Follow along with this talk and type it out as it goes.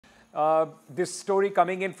This story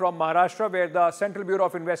coming in from Maharashtra, where the Central Bureau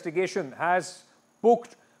of Investigation has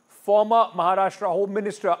booked former Maharashtra Home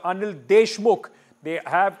Minister Anil Deshmukh. They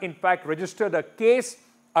have in fact registered a case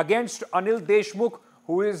against Anil Deshmukh,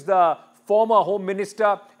 who is the former Home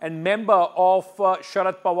Minister and member of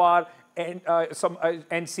Sharad Pawar and some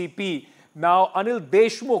NCP. Now, Anil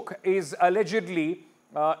Deshmukh is allegedly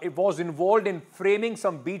was involved in framing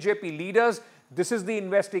some BJP leaders. This is the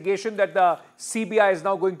investigation that the CBI is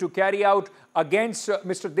now going to carry out against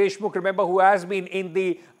Mr. Deshmukh, remember, who has been in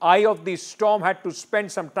the eye of the storm, had to spend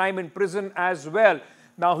some time in prison as well.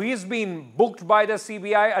 Now, he's been booked by the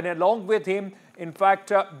CBI, and along with him, in fact,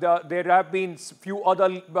 there have been few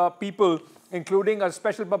other people, including a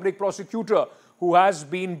special public prosecutor who has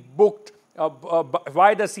been booked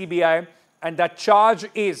by the CBI. And the charge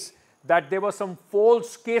is that there were some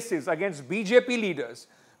false cases against BJP leaders,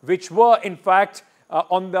 which were in fact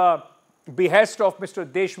on the behest of Mr.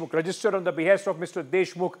 Deshmukh, registered on the behest of Mr.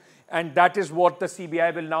 Deshmukh, and that is what the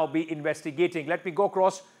CBI will now be investigating. Let me go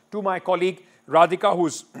across to my colleague Radhika,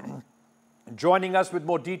 who's joining us with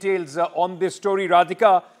more details on this story.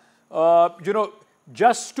 Radhika,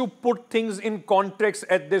 just to put things in context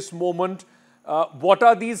at this moment, what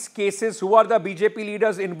are these cases? Who are the BJP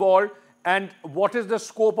leaders involved? And what is the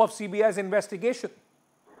scope of CBI's investigation?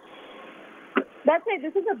 That's right.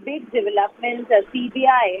 This is a big development.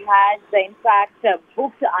 CBI has, in fact,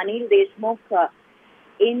 booked Anil Deshmukh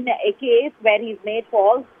in a case where he's made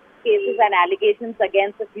false cases and allegations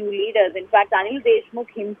against a few leaders. In fact, Anil Deshmukh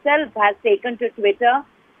himself has taken to Twitter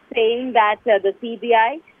saying that the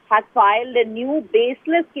CBI has filed a new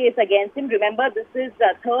baseless case against him. Remember, this is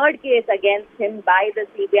the third case against him by the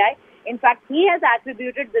CBI. In fact, he has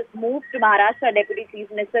attributed this move to Maharashtra Deputy Chief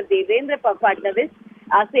Minister Devendra Fadnavis,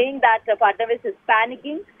 saying that Fadnavis is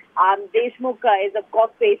panicking. Deshmukh is, of course,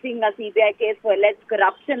 facing a CBI case for alleged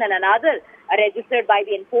corruption and another registered by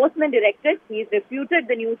the Enforcement Directorate. He's refuted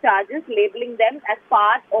the new charges, labeling them as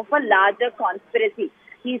part of a larger conspiracy.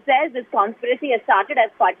 He says this conspiracy has started as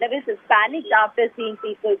Fadnavis is panicked after seeing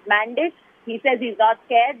people's mandate. He says he's not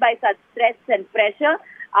scared by such threats and pressure.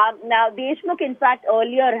 Now, Deshmukh, in fact,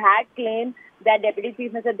 earlier had claimed that Deputy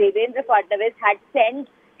Chief Minister Devendra Fadnavis had sent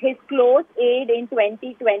his close aide in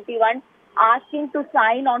 2021 asking to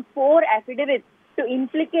sign on 4 affidavits to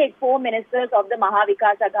implicate 4 ministers of the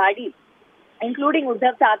Mahavikas Aghadi, including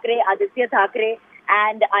Uddhav Thackeray, Aditya Thackeray,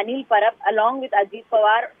 and Anil Parab, along with Ajit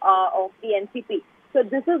Pawar of the NCP. So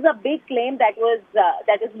this is a big claim that was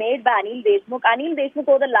made by Anil Deshmukh. Anil Deshmukh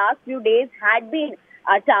over the last few days had been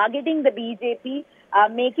targeting the BJP,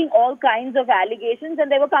 making all kinds of allegations, and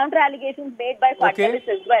there were counter-allegations made by Fadnavis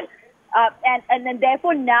as well. And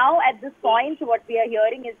therefore now at this point what we are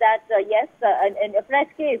hearing is that yes, a fresh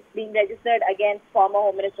case being registered against former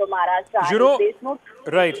Home Minister of Maharashtra, Anil Deshmukh.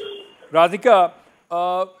 Right. Radhika,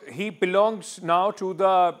 he belongs now to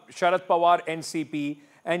the Sharad Pawar NCP,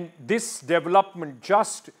 and this development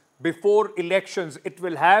just before elections, it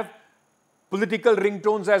will have political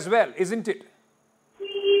ringtones as well, isn't it?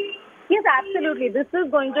 Yes, absolutely. This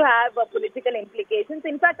is going to have political implications.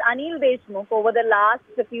 In fact, Anil Deshmukh over the last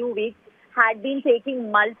few weeks had been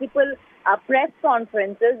taking multiple press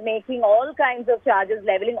conferences, making all kinds of charges,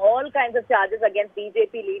 leveling all kinds of charges against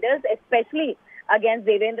BJP leaders, especially against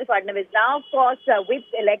Devendra Fadnavis. Now, of course, with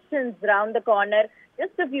elections round the corner,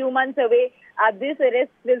 just a few months away, this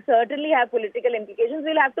arrest will certainly have political implications.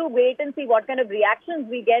 We'll have to wait and see what kind of reactions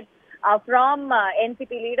we get from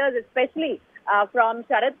NCP leaders, especially from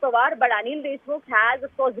Sharad Pawar. But Anil Deshmukh has,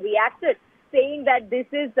 of course, reacted, saying that this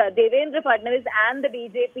is Devendra Fadnavis and the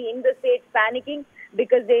BJP in the state panicking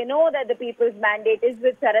because they know that the people's mandate is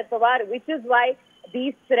with Sharad Pawar, which is why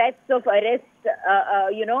these threats of arrest,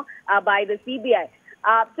 by the CBI.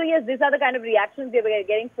 So yes, these are the kind of reactions we are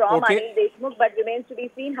getting from Anil Deshmukh, but remains to be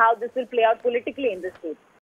seen how this will play out politically in the state.